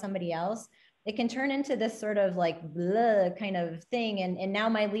worried about somebody else, it can turn into this sort of like blah kind of thing. And now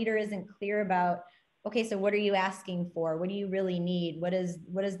my leader isn't clear about, okay, so what are you asking for? What do you really need? What is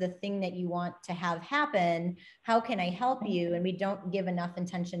the thing that you want to have happen? How can I help you? And we don't give enough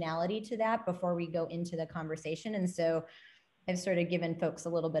intentionality to that before we go into the conversation. And so I've sort of given folks a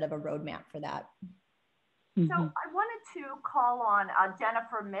little bit of a roadmap for that. So I wanted to call on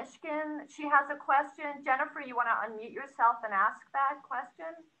Jennifer Mishkin. She has a question. Jennifer, you want to unmute yourself and ask that question?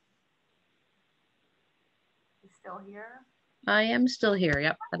 You still here? I am still here.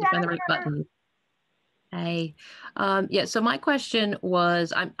 Yep. I had to find the right button. Hey, yeah, so my question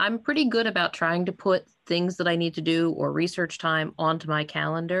was, I'm pretty good about trying to put things that I need to do or research time onto my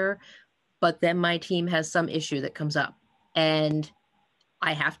calendar, but then my team has some issue that comes up and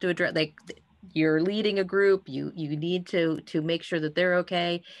I have to address, like, you're leading a group, you need to make sure that they're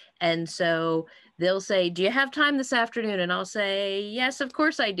okay. And so they'll say, do you have time this afternoon? And I'll say, yes, of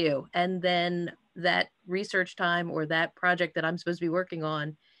course I do. And then that research time or that project that I'm supposed to be working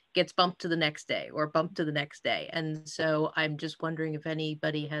on gets bumped to the next day or bumped to the next day. And so I'm just wondering if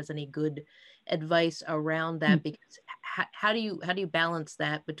anybody has any good advice around that, because how do you balance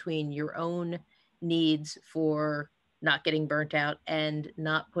that between your own needs for not getting burnt out and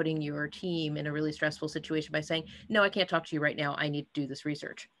not putting your team in a really stressful situation by saying, no, I can't talk to you right now. I need to do this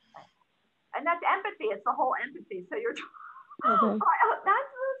research. And that's empathy. It's the whole empathy. So you're, that's a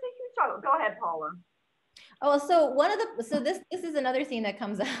huge struggle. Go ahead, Paula. Oh, so this is another theme that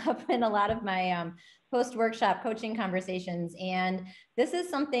comes up in a lot of my post-workshop coaching conversations. And this is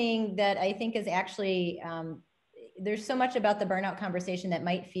something that I think is actually, there's so much about the burnout conversation that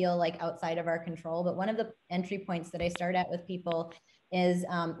might feel like outside of our control. But one of the entry points that I start at with people is,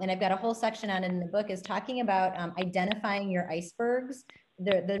 and I've got a whole section on it in the book, is talking about identifying your icebergs.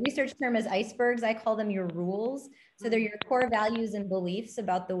 The research term is icebergs. I call them your rules. So they're your core values and beliefs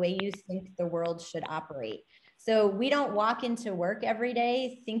about the way you think the world should operate. So we don't walk into work every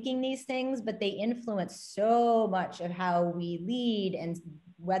day thinking these things, but they influence so much of how we lead and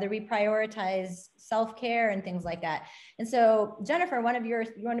whether we prioritize self-care and things like that. And so, Jennifer, one of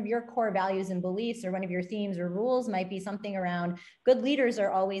your core values and beliefs, or one of your themes or rules, might be something around good leaders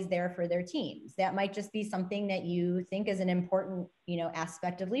are always there for their teams. That might just be something that you think is an important,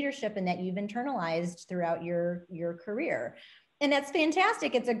 aspect of leadership and that you've internalized throughout your career. And that's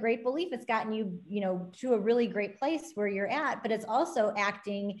fantastic. It's a great belief. It's gotten you, to a really great place where you're at, but it's also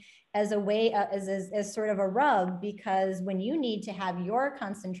acting as a way, as sort of a rub, because when you need to have your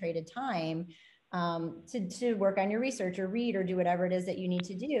concentrated time to work on your research or read or do whatever it is that you need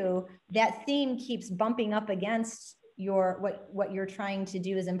to do, that theme keeps bumping up against what you're trying to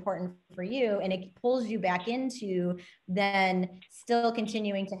do is important for you. And it pulls you back into then still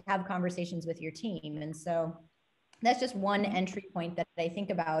continuing to have conversations with your team. And so that's just one entry point that I think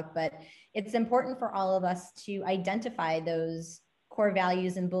about, but it's important for all of us to identify those core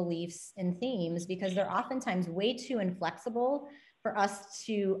values and beliefs and themes, because they're oftentimes way too inflexible for us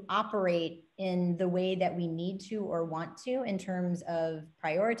to operate in the way that we need to or want to in terms of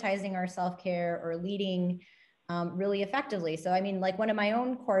prioritizing our self-care or leading really effectively. So, I mean, like one of my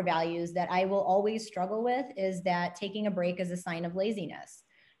own core values that I will always struggle with is that taking a break is a sign of laziness.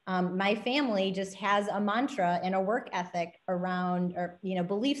 My family just has a mantra and a work ethic around, or,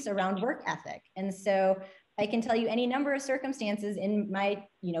 beliefs around work ethic. And so I can tell you any number of circumstances in my,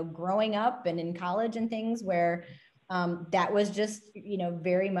 growing up and in college and things where that was just,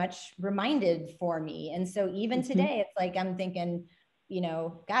 very much reminded for me. And so even today, it's like, I'm thinking,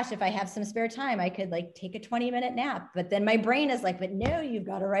 gosh, if I have some spare time, I could like take a 20-minute nap. But then my brain is like, but no, you've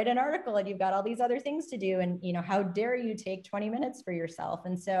got to write an article and you've got all these other things to do. And, how dare you take 20 minutes for yourself?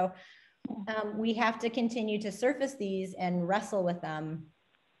 And so we have to continue to surface these and wrestle with them.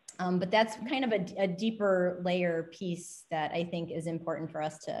 But that's kind of a deeper layer piece that I think is important for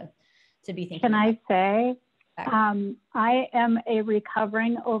us to be thinking about. Can I say, Okay. I am a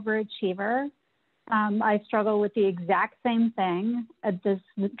recovering overachiever. I struggle with the exact same thing, this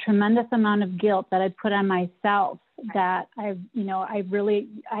tremendous amount of guilt that I put on myself that I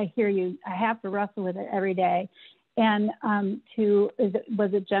hear you, I have to wrestle with it every day. And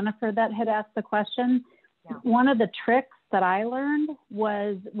was it Jennifer that had asked the question? Yeah. One of the tricks that I learned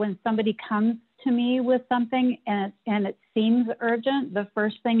was when somebody comes to me with something and it seems urgent, the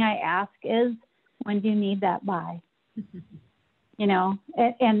first thing I ask is, when do you need that by?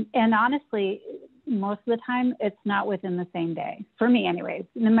 And honestly, most of the time it's not within the same day, for me anyways.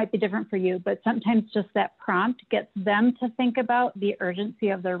 And it might be different for you, but sometimes just that prompt gets them to think about the urgency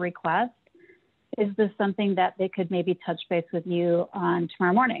of their request. Is this something that they could maybe touch base with you on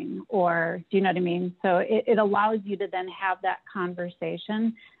tomorrow morning? Or do you know what I mean? So it allows you to then have that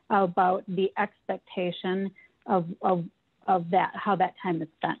conversation about the expectation of that, how that time is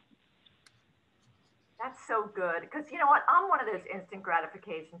spent. That's so good. Because you know what? I'm one of those instant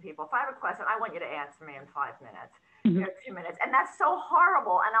gratification people. If I have a question, I want you to answer me in 5 minutes, 2 minutes. And that's so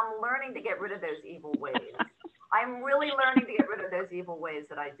horrible. And I'm learning to get rid of those evil ways. I'm really learning to get rid of those evil ways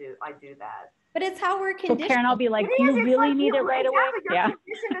that I do that. But it's how we're conditioned. So Karen, I'll be like, do you really need it right away? You're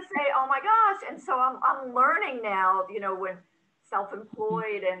conditioned to say, oh my gosh. And so I'm learning now, when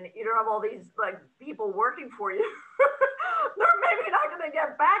self-employed and you don't have all these like people working for you, they're maybe not going to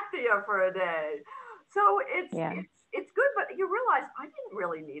get back to you for a day. So it's good, but you realize I didn't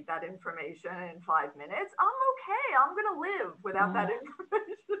really need that information in 5 minutes. I'm okay. I'm going to live without that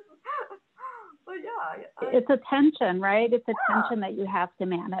information. But it's a tension, right? It's a tension that you have to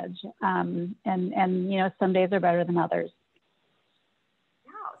manage. And some days are better than others.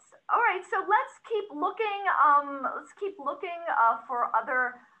 Yes. All right. So let's keep looking. For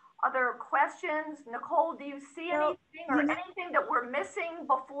other questions. Nicole, do you see anything or anything that we're missing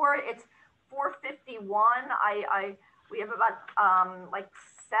before it's 4:51? We have about like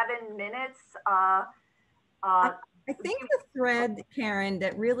 7 minutes. I think the thread, Karen,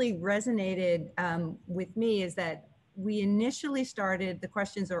 that really resonated with me is that we initially started, the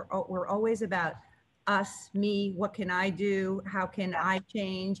questions were always about us, me, what can I do? How can I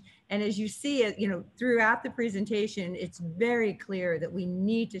change? And as you see it, you know, throughout the presentation, it's very clear that we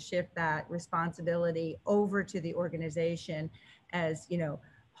need to shift that responsibility over to the organization, as, you know,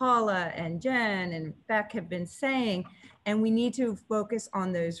 Paula and Jen and Beck have been saying, and we need to focus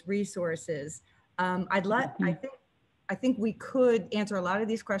on those resources. I think we could answer a lot of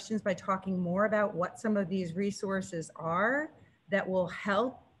these questions by talking more about what some of these resources are that will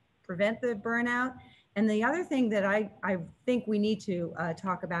help prevent the burnout. And the other thing that I think we need to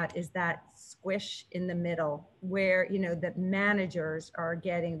talk about is that squish in the middle, where, you know, that managers are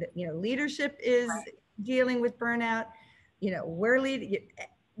getting, that, you know, leadership is dealing with burnout, you know, we're leading,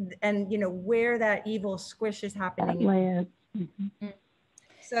 and, you know, where that evil squish is happening.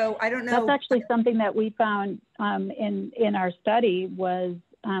 So I don't know. That's actually something that we found in our study, was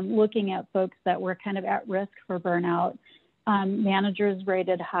looking at folks that were kind of at risk for burnout. Managers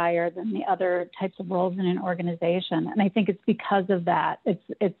rated higher than the other types of roles in an organization. And I think it's because of that.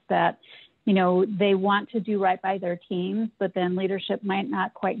 It's that, you know, they want to do right by their teams, but then leadership might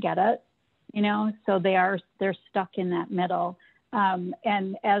not quite get it, you know, so they're stuck in that middle.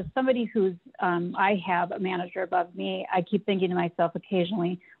 And as somebody who's, I have a manager above me, I keep thinking to myself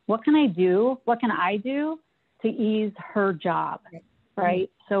occasionally, what can I do? What can I do to ease her job?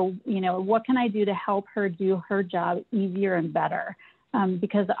 Right. So, you know, what can I do to help her do her job easier and better?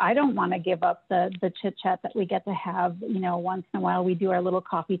 Because I don't want to give up the chit chat that we get to have, you know, once in a while. We do our little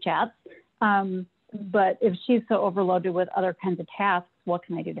coffee chats. But if she's so overloaded with other kinds of tasks, what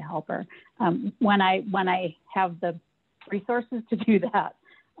can I do to help her? When I have the resources to do that.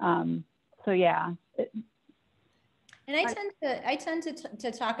 So yeah. And I tend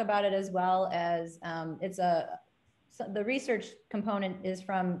to talk about it as well as the research component is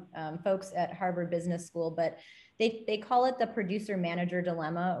from folks at Harvard Business School, but they call it the producer manager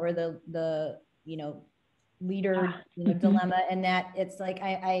dilemma, or the you know, leader, you know, dilemma, and that it's like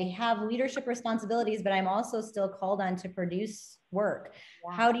I have leadership responsibilities, but I'm also still called on to produce work.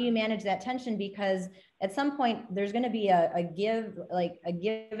 Wow. How do you manage that tension? Because at some point there's going to be a give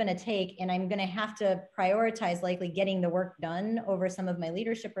and a take, and I'm going to have to prioritize likely getting the work done over some of my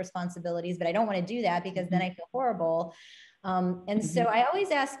leadership responsibilities, but I don't want to do that because then I feel horrible. And so I always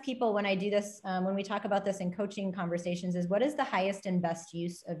ask people when I do this, when we talk about this in coaching conversations, is what is the highest and best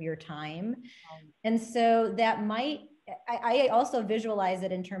use of your time? And so that might, I also visualize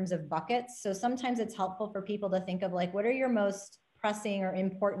it in terms of buckets. So sometimes it's helpful for people to think of like, what are your most pressing or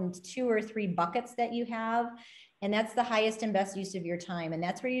important 2 or 3 buckets that you have? And that's the highest and best use of your time. And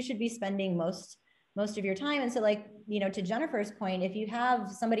that's where you should be spending most of your time. And so, like, you know, to Jennifer's point, if you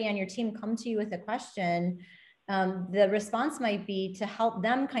have somebody on your team come to you with a question, the response might be to help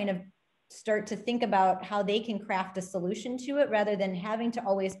them kind of start to think about how they can craft a solution to it, rather than having to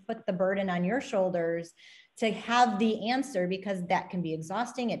always put the burden on your shoulders to have the answer, because that can be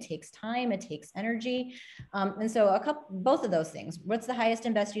exhausting. It takes time, it takes energy. And so both of those things, what's the highest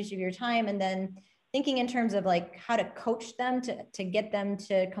and best use of your time? And then thinking in terms of like how to coach them to get them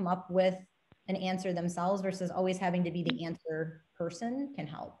to come up with an answer themselves versus always having to be the answer person can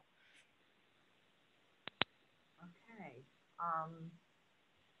help.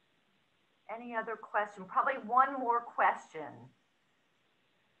 Any other question? Probably one more question.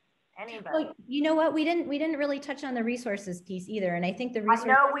 Anybody? Well, you know what? We didn't really touch on the resources piece either. And I think the resources. I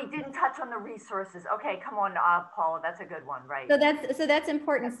know we didn't touch on the resources. Okay, come on, Paula, that's a good one, right? So that's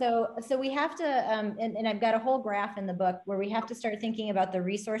important. So we have to, and I've got a whole graph in the book where we have to start thinking about the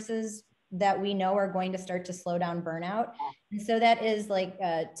resources that we know are going to start to slow down burnout. And so that is like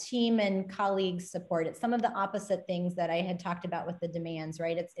team and colleague support. It's some of the opposite things that I had talked about with the demands,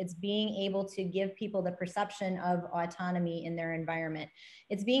 right? It's being able to give people the perception of autonomy in their environment.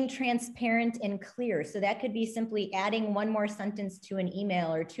 It's being transparent and clear. So that could be simply adding 1 more sentence to an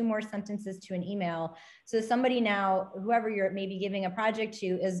email or 2 more sentences to an email. So somebody now, whoever you're maybe giving a project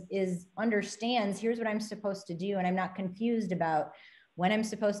to is understands, here's what I'm supposed to do. And I'm not confused about when I'm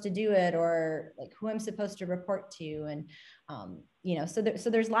supposed to do it, or like who I'm supposed to report to. And, you know, so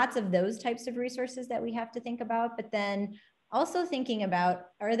there's lots of those types of resources that we have to think about, but then also thinking about,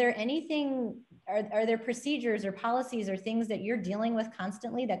 are there there procedures or policies or things that you're dealing with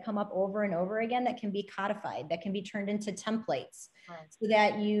constantly that come up over and over again that can be codified, that can be turned into templates, right? So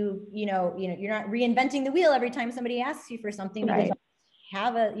that you know, you're not reinventing the wheel every time somebody asks you for something, right? Because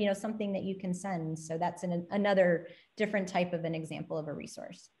have something that you can send. So that's another different type of an example of a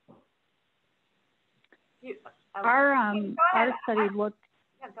resource. Our study looked.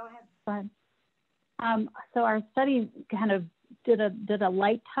 Yeah, go ahead. So our study kind of did a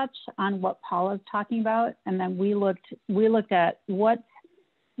light touch on what Paula's talking about, and then we looked at what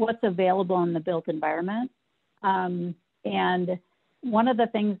what's available in the built environment. And one of the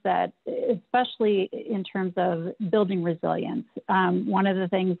things that, especially in terms of building resilience, one of the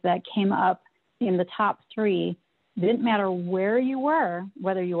things that came up in the top 3, didn't matter where you were,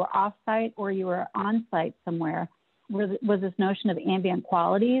 whether you were off-site or you were on-site somewhere, was this notion of ambient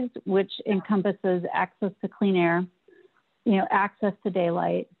qualities, which encompasses access to clean air, access to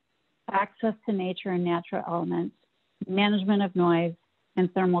daylight, access to nature and natural elements, management of noise,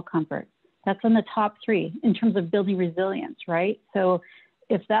 and thermal comfort. That's in the top 3 in terms of building resilience, right? So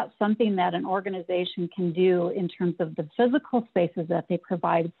if that's something that an organization can do in terms of the physical spaces that they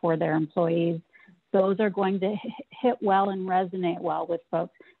provide for their employees, those are going to hit well and resonate well with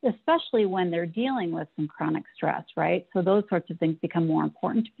folks, especially when they're dealing with some chronic stress, right? So those sorts of things become more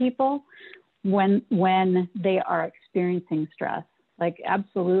important to people when they are experiencing stress. Like,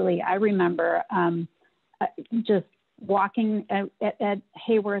 absolutely. I remember just walking at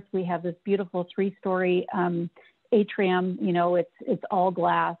Hayworth. We have this beautiful 3-story atrium. It's all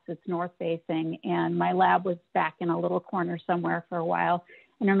glass, it's north facing, and my lab was back in a little corner somewhere for a while.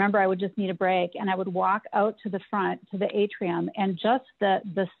 And I remember I would just need a break, and I would walk out to the front, to the atrium, and just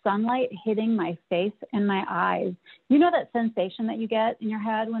the sunlight hitting my face and my eyes, that sensation that you get in your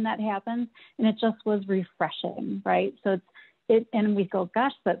head when that happens, and it just was refreshing, right? So and we go,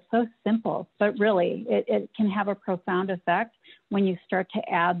 gosh, that's so simple, but really it can have a profound effect when you start to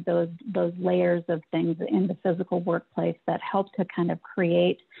add those layers of things in the physical workplace that help to kind of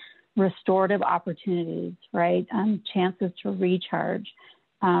create restorative opportunities, right? Chances to recharge.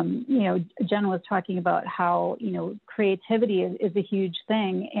 Jen was talking about how, creativity is a huge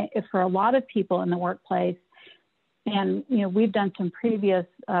thing for a lot of people in the workplace. And, we've done some previous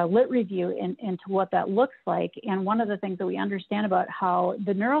lit review into what that looks like. And one of the things that we understand about how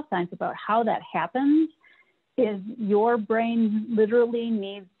the neuroscience about how that happens is your brain literally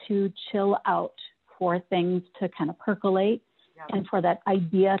needs to chill out for things to kind of percolate and for that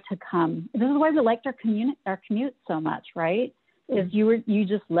idea to come. This is why we liked our commute so much, right? Is you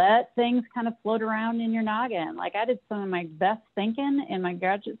just let things kind of float around in your noggin. Like, I did some of my best thinking in my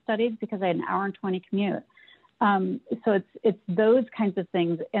graduate studies because I had an hour and 20 commute. So it's those kinds of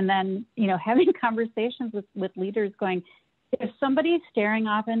things. And then, having conversations with leaders going, if somebody's staring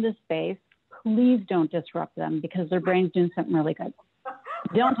off into space, please don't disrupt them because their brain's doing something really good.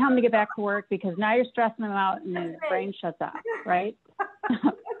 Don't tell them to get back to work because now you're stressing them out and their brain shuts off, right?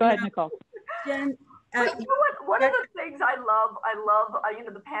 Go ahead, Nicole. Jen, But you know what? One of the things I love,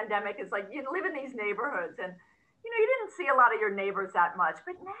 the pandemic is like, you live in these neighborhoods and, you didn't see a lot of your neighbors that much,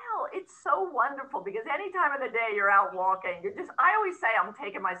 but now it's so wonderful because any time of the day you're out walking, I always say I'm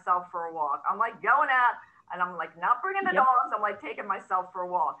taking myself for a walk. I'm like going out and I'm like not bringing the dogs. I'm like taking myself for a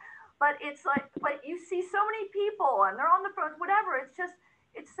walk. But it's like, but you see so many people and they're on the phone, whatever.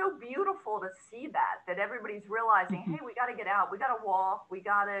 It's so beautiful to see that everybody's realizing, hey, we got to get out. We got to walk. We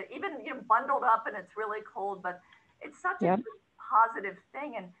got to even, bundled up and it's really cold, but it's such a positive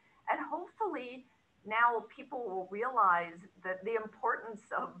thing. And hopefully now people will realize that the importance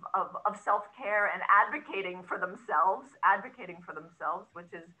of self-care and advocating for themselves, which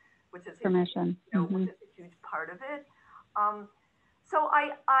is permission, which is a huge part of it. So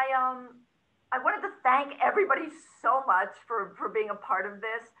I wanted to thank everybody so much for being a part of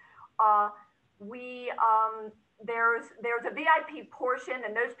this. There's a VIP portion,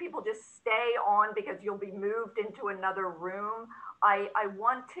 and those people just stay on because you'll be moved into another room. I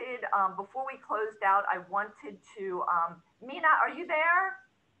wanted, before we closed out, I wanted to, Mina, are you there?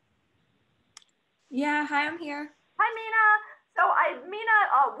 Yeah, hi, I'm here. Hi, Mina. So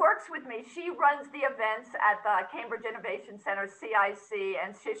Mina works with me. She runs the events at the Cambridge Innovation Center, CIC,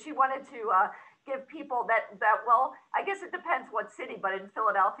 and she wanted to give people that, well, I guess it depends what city, but in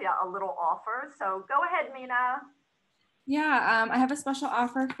Philadelphia, a little offer. So go ahead, Mina. Yeah, I have a special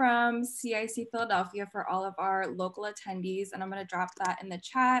offer from CIC Philadelphia for all of our local attendees, and I'm going to drop that in the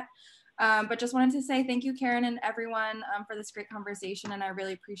chat. But just wanted to say thank you, Karen, and everyone for this great conversation, and I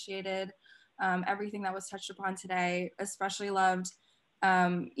really appreciated everything that was touched upon today. Especially loved,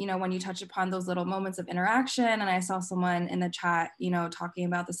 when you touch upon those little moments of interaction, and I saw someone in the chat, talking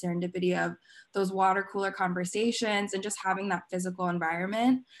about the serendipity of those water cooler conversations and just having that physical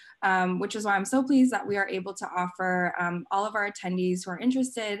environment, which is why I'm so pleased that we are able to offer all of our attendees who are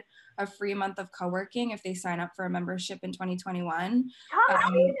interested a free month of co-working if they sign up for a membership in 2021.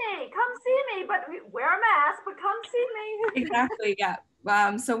 Come see me, but wear a mask, but come see me. Exactly, yeah.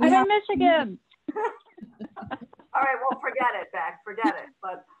 So I'm in Michigan. All right, well, forget it, Beck, forget it.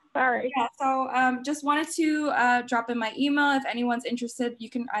 But sorry. Yeah, so just wanted to drop in my email. If anyone's interested, you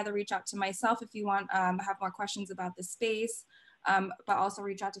can either reach out to myself if you want have more questions about the space. but also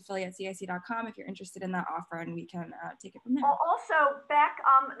reach out to Philly@cic.com if you're interested in that offer, and we can take it from there. Also, Beck,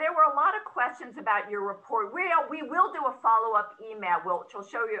 there were a lot of questions about your report. We will do a follow-up email, which will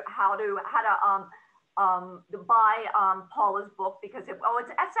show you how to buy Paula's book, because it's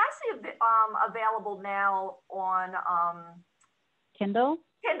actually available now on Kindle.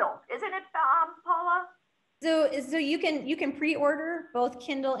 Kindle, isn't it, Paula? So you can pre-order both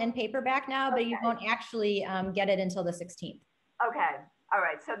Kindle and paperback now, but you won't actually get it until the 16th. Okay. All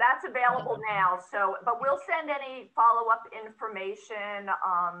right. So that's available now. So, but we'll send any follow-up information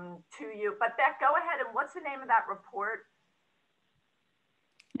to you. But Beck, go ahead. And what's the name of that report?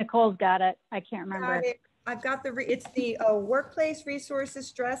 Nicole's got it. I can't remember. I've got it's the workplace resources,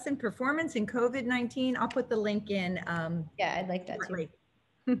 stress and performance in COVID-19. I'll put the link in. Yeah, I'd like that too.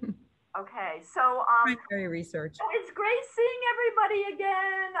 Okay, so primary research. It's great seeing everybody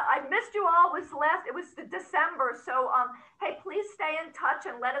again. I missed you all. It was December. So hey, please stay in touch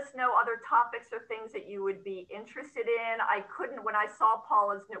and let us know other topics or things that you would be interested in. When I saw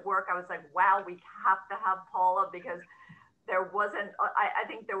Paula's work, I was like, wow, we have to have Paula, because I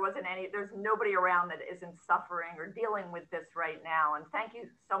think there's nobody around that isn't suffering or dealing with this right now. And thank you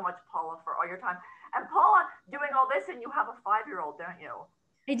so much, Paula, for all your time. And Paula, doing all this, and you have a 5-year-old, don't you?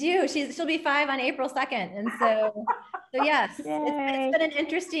 I do. She'll be 5 on April 2nd. And so yes, it's been an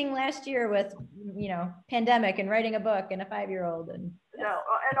interesting last year with, pandemic and writing a book and a 5-year-old and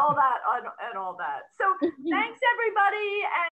all that. So thanks everybody. And